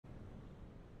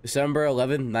December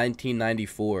 11th,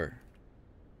 1994.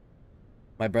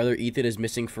 My brother Ethan is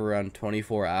missing for around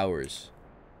 24 hours.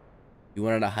 He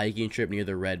went on a hiking trip near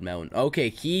the Red Mountain. Okay,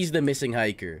 he's the missing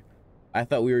hiker. I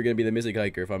thought we were going to be the missing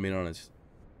hiker, if I'm being honest.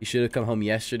 He should have come home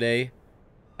yesterday.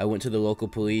 I went to the local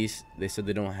police. They said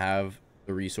they don't have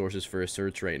the resources for a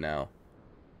search right now.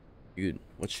 Dude,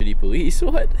 what shitty police?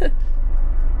 What?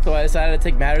 So I decided to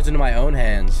take matters into my own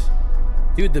hands.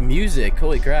 Dude, the music.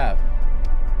 Holy crap.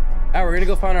 Alright, we're gonna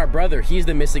go find our brother. He's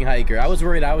the missing hiker. I was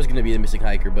worried I was gonna be the missing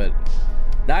hiker, but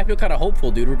now I feel kind of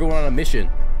hopeful, dude. We're going on a mission.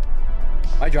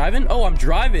 Am I driving? Oh, I'm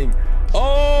driving.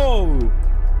 Oh!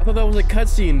 I thought that was a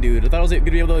cutscene, dude. I thought I was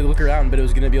gonna be able to like, look around, but it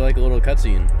was gonna be like a little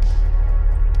cutscene.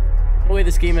 No way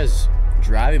this game has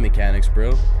driving mechanics,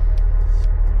 bro.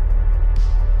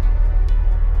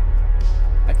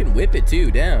 I can whip it too,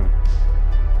 damn.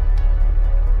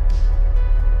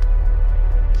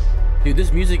 Dude,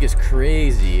 this music is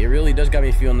crazy. It really does got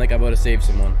me feeling like I'm about to save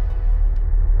someone.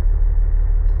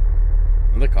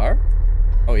 Another car?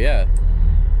 Oh, yeah.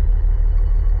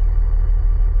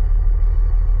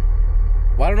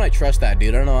 Why don't I trust that,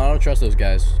 dude? I don't know. I don't trust those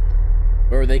guys.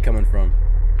 Where are they coming from?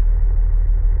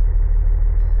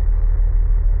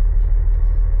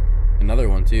 Another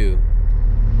one, too.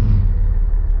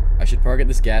 I should park at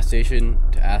this gas station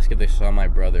to ask if they saw my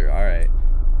brother. Alright.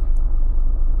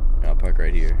 I'll park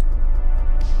right here.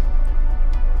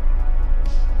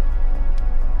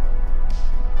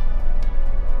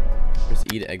 Press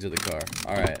E to exit the car.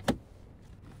 Alright.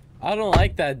 I don't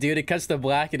like that, dude. It cuts to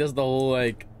black. It does the whole,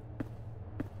 like...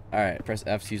 Alright, press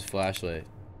F to use flashlight.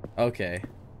 Okay.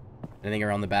 Anything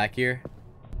around the back here?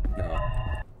 No.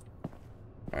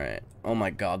 Alright. Oh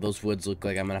my god, those woods look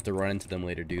like I'm gonna have to run into them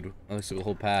later, dude. That looks like a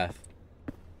whole path.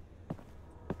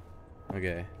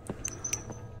 Okay.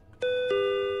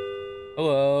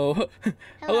 Hello.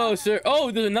 Hello, sir. Oh,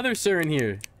 there's another sir in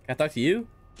here. Can I talk to you?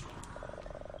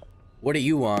 What do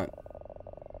you want?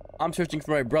 I'm searching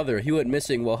for my brother. He went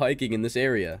missing while hiking in this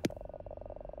area.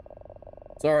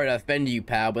 Sorry to offend you,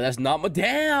 pal, but that's not my...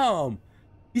 Damn!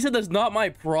 He said that's not my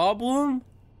problem?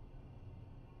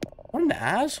 What an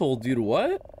asshole, dude.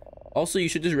 What? Also, you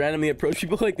should just randomly approach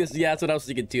people like this. Yeah, that's what I was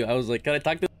thinking, too. I was like, can I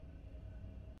talk to...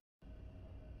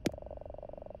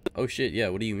 Oh, shit. Yeah,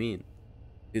 what do you mean?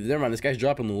 Dude, never mind. This guy's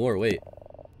dropping the lore. Wait.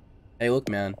 Hey, look,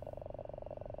 man.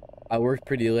 I worked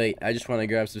pretty late. I just want to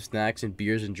grab some snacks and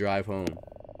beers and drive home.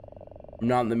 I'm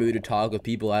not in the mood to talk with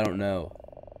people I don't know.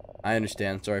 I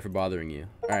understand. Sorry for bothering you.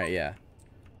 Alright, yeah.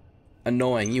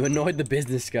 Annoying. You annoyed the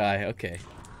business guy. Okay.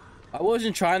 I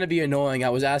wasn't trying to be annoying. I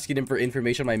was asking him for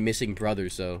information on my missing brother,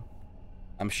 so...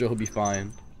 I'm sure he'll be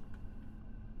fine.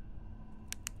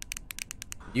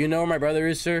 Do you know where my brother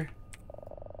is, sir?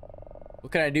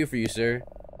 What can I do for you, sir?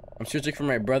 I'm searching for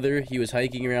my brother. He was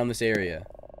hiking around this area.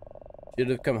 Should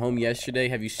have come home yesterday.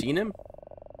 Have you seen him?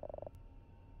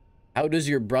 How does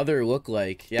your brother look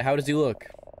like? Yeah, how does he look?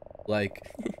 Like...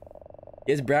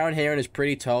 He has brown hair and is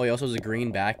pretty tall. He also has a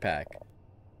green backpack.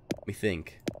 Let me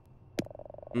think.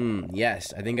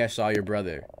 Yes, I think I saw your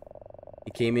brother.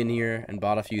 He came in here and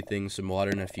bought a few things, some water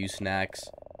and a few snacks.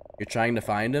 You're trying to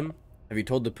find him? Have you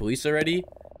told the police already?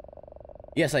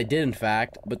 Yes, I did in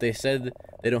fact, but they said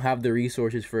they don't have the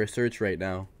resources for a search right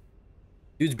now.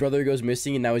 Dude's brother goes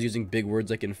missing and now he's using big words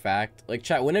like in fact. Like,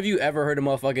 chat, when have you ever heard a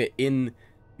motherfucker in...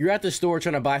 You're at the store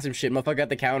trying to buy some shit, motherfucker at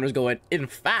the counters going, in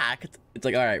fact? It's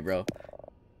like, alright, bro.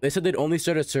 They said they'd only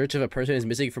start a search if a person is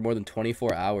missing for more than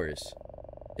 24 hours.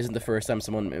 Isn't the first time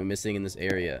someone went missing in this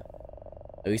area.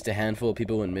 At least a handful of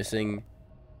people went missing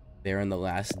there in the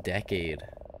last decade.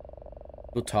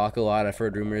 People talk a lot. I've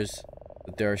heard rumors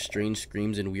that there are strange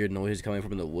screams and weird noises coming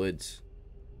from the woods.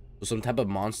 So some type of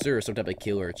monster or some type of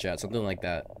killer, chat. Something like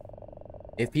that.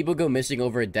 If people go missing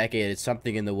over a decade, it's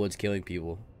something in the woods killing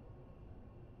people.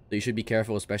 So you should be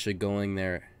careful, especially going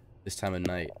there this time of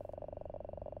night.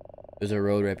 There's a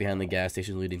road right behind the gas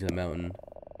station leading to the mountain.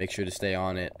 Make sure to stay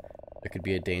on it. There could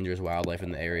be a dangerous wildlife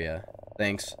in the area.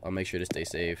 Thanks. I'll make sure to stay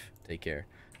safe. Take care.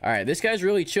 Alright, this guy's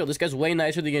really chill. This guy's way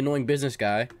nicer than the annoying business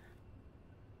guy.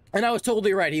 And I was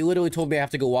totally right. He literally told me I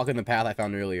have to go walk in the path I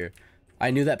found earlier.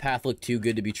 I knew that path looked too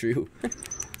good to be true.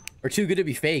 Or too good to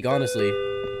be fake, honestly.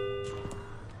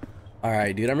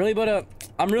 Alright, dude. I'm really about to...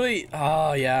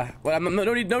 Oh, yeah. But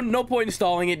no point in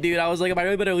stalling it, dude. I was like, am I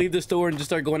really better leave the store and just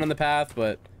start going on the path?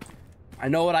 But... I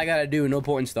know what I gotta do. No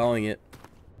point in stalling it.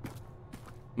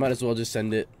 Might as well just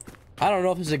send it. I don't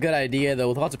know if this is a good idea, though.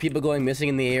 With lots of people going missing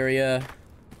in the area.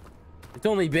 It's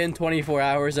only been 24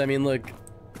 hours. I mean, look.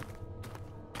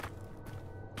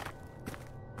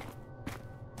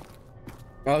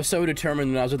 I was so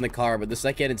determined when I was in the car, but the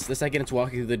second it's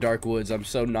walking through the dark woods, I'm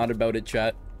so not about it,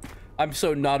 chat. I'm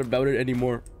so not about it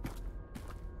anymore.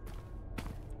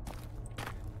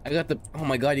 I got the, oh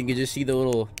my god, you can just see the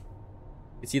little,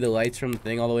 you see the lights from the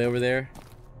thing all the way over there.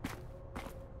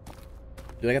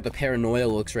 Dude, I got the paranoia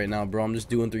looks right now, bro. I'm just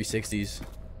doing 360s.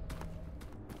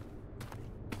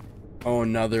 Oh,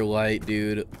 another light,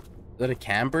 dude. Is that a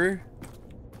camper?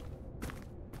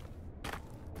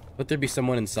 Let there be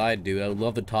someone inside, dude. I would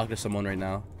love to talk to someone right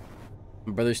now.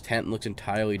 My brother's tent looks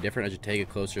entirely different. I should take a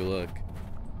closer look.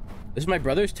 This is my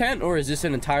brother's tent, or is this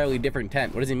an entirely different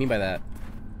tent? What does he mean by that?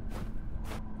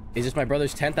 Is this my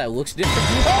brother's tent that looks different?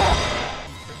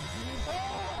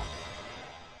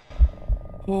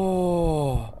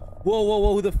 Oh. Whoa, whoa,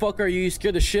 whoa. Who the fuck are you? You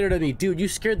scared the shit out of me. Dude, you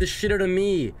scared the shit out of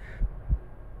me.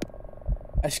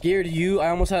 I scared you. I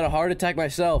almost had a heart attack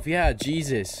myself. Yeah,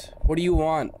 Jesus. What do you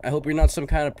want? I hope you're not some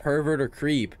kind of pervert or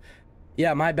creep.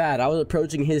 Yeah, my bad. I was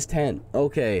approaching his tent.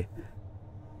 Okay.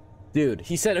 Dude,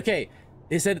 he said, okay.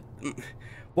 He said,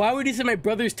 why would he say my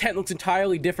brother's tent looks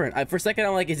entirely different? For a second,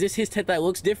 I'm like, is this his tent that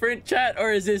looks different, chat?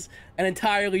 Or is this an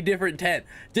entirely different tent?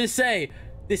 Just say,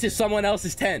 this is someone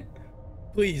else's tent.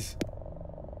 Please.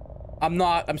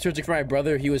 I'm searching for my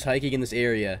brother. He was hiking in this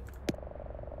area.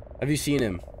 Have you seen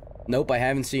him? Nope, I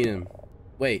haven't seen him.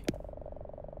 Wait.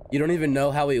 You don't even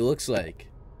know how he looks like.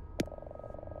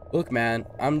 Look, man,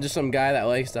 I'm just some guy that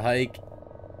likes to hike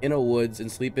in a woods and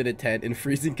sleep in a tent in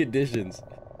freezing conditions.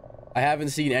 I haven't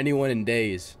seen anyone in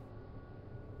days.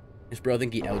 This bro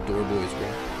think he outdoor boys, bro.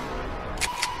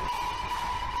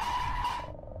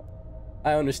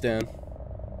 I understand.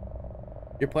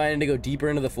 You're planning to go deeper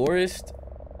into the forest?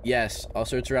 Yes, I'll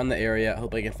search around the area. I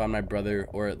hope I can find my brother,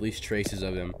 or at least traces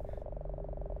of him.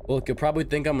 Look, you'll probably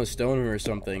think I'm a stoner or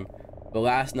something, but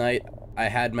last night I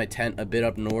had my tent a bit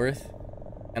up north,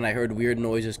 and I heard weird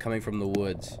noises coming from the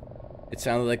woods. It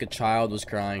sounded like a child was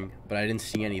crying, but I didn't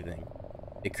see anything.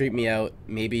 It creeped me out.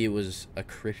 Maybe it was a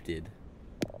cryptid.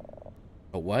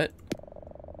 A what?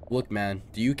 Look, man,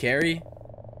 do you carry?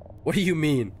 What do you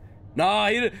mean? Nah,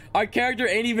 our character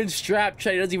ain't even strapped,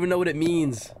 chat. He doesn't even know what it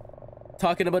means.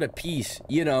 Talking about a piece,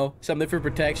 you know, something for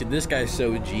protection. This guy's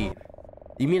so G.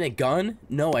 You mean a gun?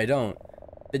 No, I don't.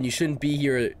 Then you shouldn't be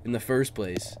here in the first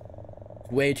place.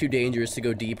 It's way too dangerous to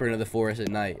go deeper into the forest at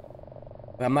night.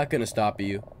 But I'm not gonna stop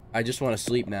you. I just want to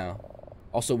sleep now.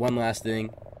 Also, one last thing.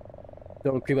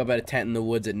 Don't creep up at a tent in the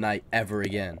woods at night ever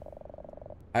again.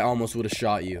 I almost would have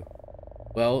shot you.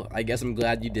 Well, I guess I'm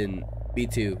glad you didn't. Me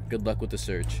too. Good luck with the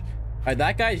search. Alright,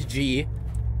 that guy's G.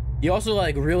 He also,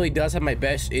 like, really does have my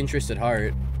best interest at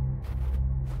heart.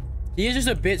 He is just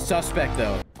a bit suspect,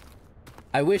 though.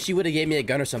 I wish he would have gave me a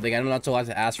gun or something. I'm not so allowed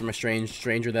to ask from a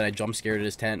stranger that I jump scared at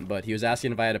his tent, but he was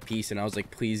asking if I had a piece, and I was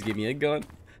like, please give me a gun.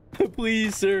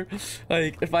 Please, sir.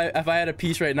 Like, if I had a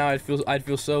piece right now, I'd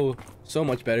feel so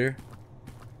much better.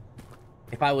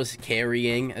 If I was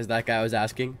carrying, as that guy was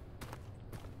asking.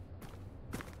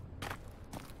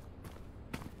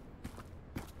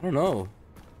 I don't know.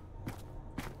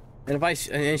 And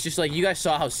it's just like, you guys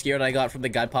saw how scared I got from the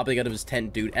guy popping out of his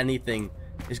tent, dude. Anything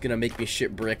is gonna make me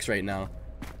shit bricks right now.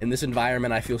 In this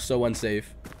environment, I feel so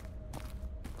unsafe.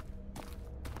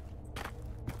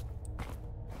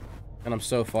 And I'm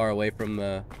so far away from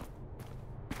the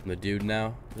dude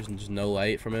now. There's just no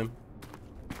light from him.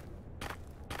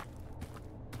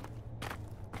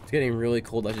 It's getting really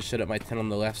cold. I just set up my tent on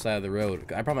the left side of the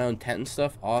road. I brought my own tent and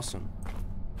stuff. Awesome.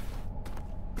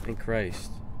 Thank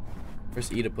Christ.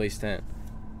 First eat a place tent.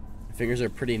 My fingers are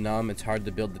pretty numb. It's hard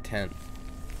to build the tent.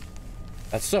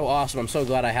 That's so awesome. I'm so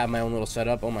glad I have my own little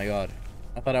setup. Oh my god.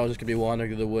 I thought I was just gonna be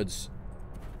wandering through the woods.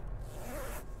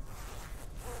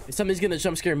 Is something's gonna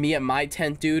jump scare me at my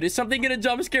tent, dude? Is something gonna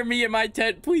jump scare me at my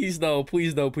tent? Please no.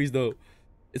 Please no. Please no.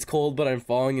 It's cold, but I'm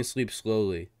falling asleep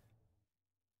slowly.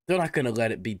 They're not gonna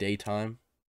let it be daytime.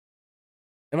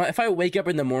 If I wake up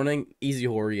in the morning, easy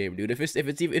horror game, dude. If it's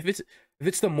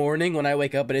the morning when I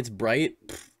wake up and it's bright,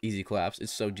 easy claps.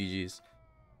 It's so GG's.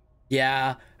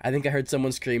 Yeah, I think I heard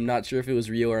someone scream. Not sure if it was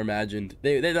real or imagined.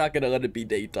 They're not gonna let it be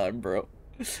daytime, bro.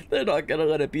 They're not gonna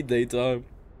let it be daytime.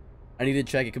 I need to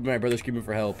check. It could be my brother screaming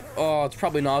for help. Oh, it's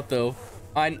probably not though.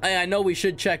 I know we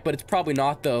should check, but it's probably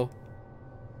not though.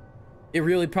 It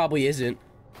really probably isn't.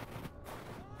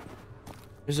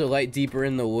 There's a light deeper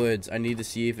in the woods. I need to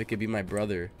see if it could be my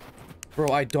brother. Bro,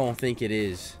 I don't think it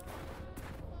is.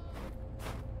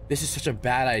 This is such a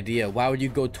bad idea. Why would you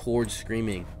go towards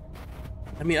screaming?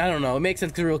 I mean, I don't know. It makes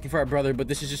sense because we're looking for our brother, but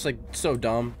this is just like so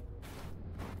dumb.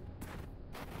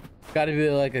 Gotta be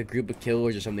like a group of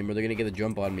killers or something where they're gonna get a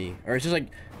jump on me. Or it's just like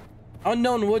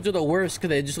unknown woods are the worst because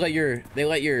they just let your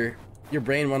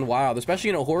brain run wild, especially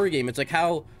in a horror game. It's like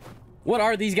how What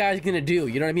are these guys gonna do?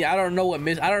 You know what I mean? I don't know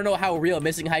I don't know how real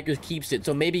Missing Hikers keeps it.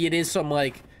 So maybe it is some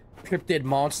like cryptid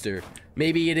monster.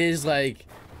 Maybe it is like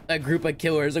a group of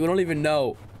killers. Like we don't even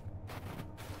know.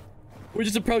 We're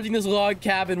just approaching this log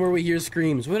cabin where we hear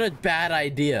screams. What a bad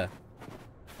idea.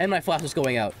 And my flash is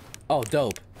going out. Oh,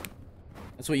 dope.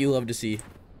 That's what you love to see.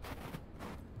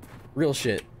 Real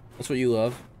shit. That's what you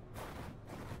love.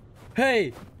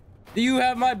 Hey, do you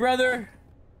have my brother?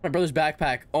 My brother's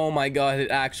backpack. Oh my god,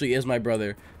 it actually is my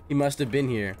brother. He must have been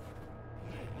here.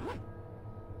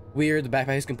 Weird, the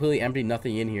backpack is completely empty,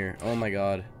 nothing in here. Oh my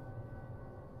god.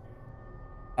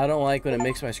 I don't like when it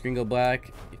makes my screen go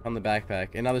black. You found the backpack.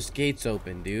 And now this gate's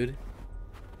open, dude. It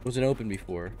wasn't open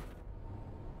before.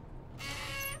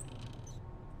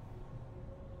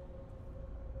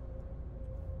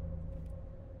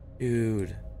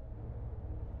 Dude.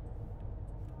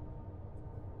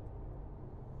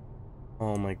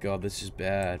 Oh my god, this is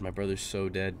bad. My brother's so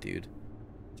dead, dude.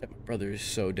 My brother is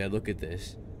so dead. Look at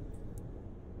this.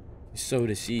 He's so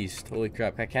deceased. Holy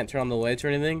crap. I can't turn on the lights or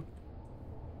anything?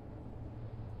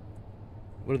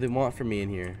 What do they want from me in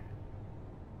here?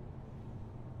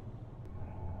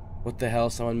 What the hell?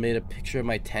 Someone made a picture of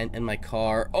my tent and my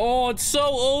car. Oh, it's so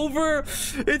over!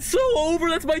 It's so over!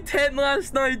 That's my tent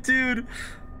last night, dude!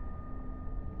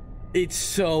 It's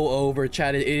so over,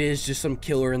 chat. It is just some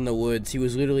killer in the woods. He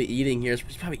was literally eating here.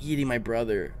 He's probably eating my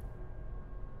brother.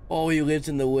 Oh, he lives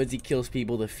in the woods. He kills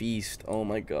people to feast. Oh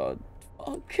my god.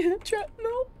 Fuck. Chat,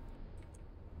 no.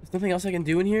 There's nothing else I can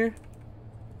do in here?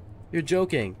 You're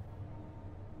joking.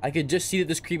 I could just see that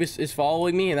this creep is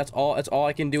following me, and that's all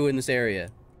I can do in this area.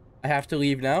 I have to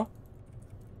leave now?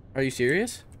 Are you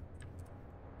serious?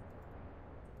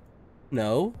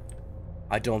 No.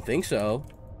 I don't think so.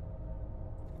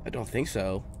 I don't think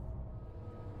so.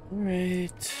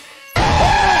 Alright.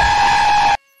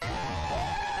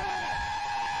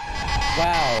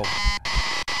 Wow.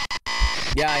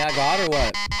 Yeah, I got or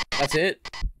what? That's it?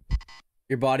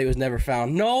 Your body was never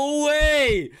found. No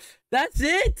way! That's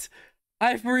it?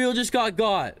 I for real just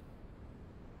got.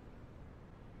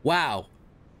 Wow.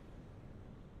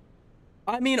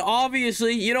 I mean,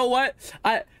 obviously, you know what?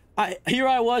 Here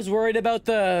I was worried about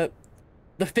the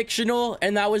fictional,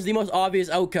 and that was the most obvious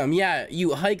outcome. Yeah,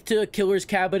 you hike to a killer's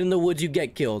cabin in the woods, you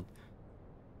get killed.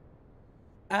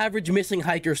 Average missing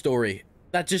hiker story.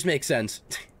 That just makes sense.